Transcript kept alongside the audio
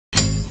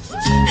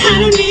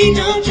don't need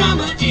no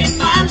drama in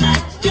my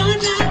life. You're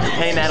not.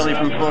 Hey, Natalie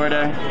from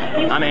Florida.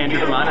 I'm Andrew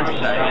from Honor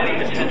Society,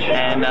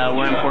 and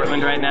we're in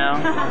Portland right now,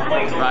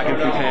 rocking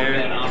some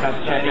pairs. Have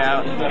to check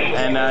out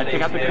and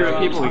check out the crew of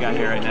people we got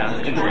here right now.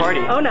 It's a party.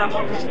 Oh no!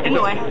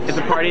 Anyway, it's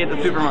a party at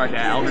the supermarket,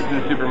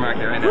 Albertson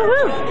supermarket right now.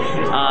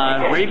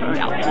 Woohoo! Where are you from?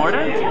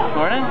 Florida?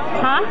 Florida?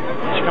 Huh?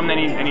 Did you come to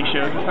any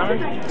shows this summer?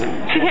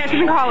 She can't. She's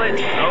in college.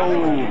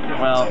 Oh,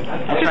 well.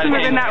 Just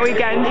moving that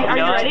weekend. Are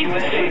you ready?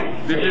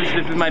 This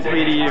is my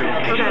plea to you.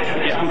 Okay.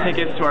 Get some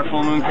tickets to our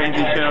Full Moon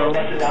Crazy show,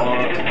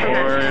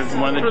 or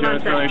one of the Joe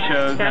Thriller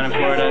shows down in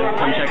Florida.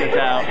 Come check us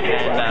out,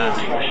 and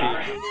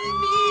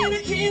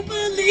I can't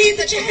believe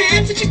that you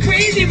had such a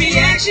crazy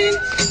reaction.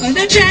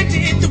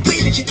 Unattracted the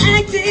way that you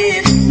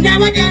acted.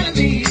 Now I gotta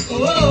leave.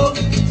 Oh,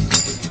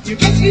 you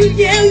guess you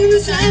yell in the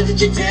signs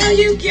that you tell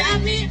you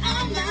got me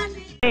on my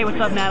knees. Hey, what's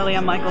up, Natalie?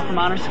 I'm Michael from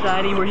Honor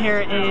Society. We're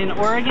here in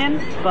Oregon,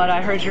 but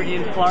I heard you're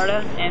in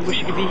Florida and wish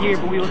you could be here,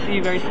 but we will see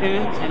you very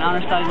soon. And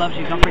Honor Society loves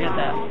you. Don't forget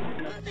that.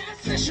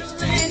 Special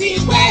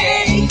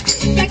anyway,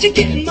 that you're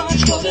getting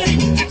much colder,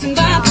 acting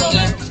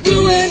bipolar,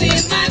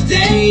 ruining my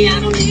day. I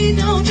don't need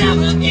no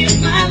drama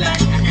in my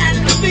life. I had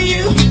enough for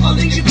you, all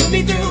things you put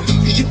me through.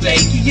 Cause you're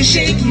flaky, you're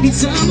shaky, need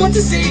someone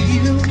to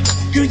save you.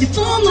 Girl, you're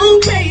full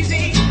moon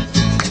crazy.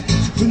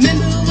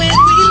 Remember when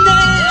we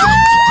met?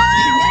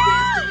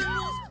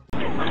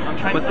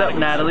 What's up,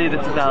 Natalie? This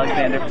is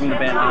Alexander from the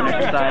band Honor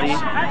Society.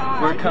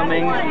 We're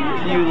coming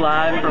to you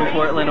live from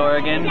Portland,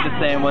 Oregon, just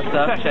saying what's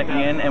up, checking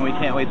in, and we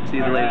can't wait to see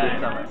you later this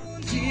summer.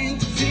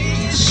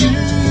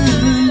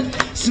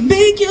 So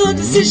make your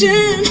decision.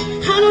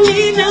 I don't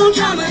need no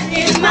drama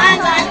in my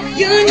life.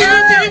 You're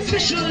not that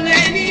special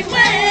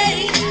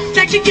anyway.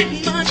 Like you're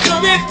getting much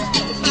colder.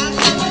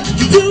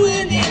 You're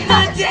ruining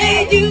my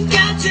day. You've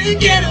got to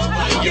get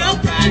over your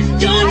pride.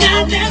 You're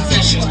not that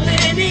special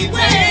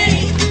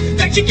anyway.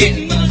 Like you're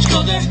getting much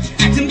colder.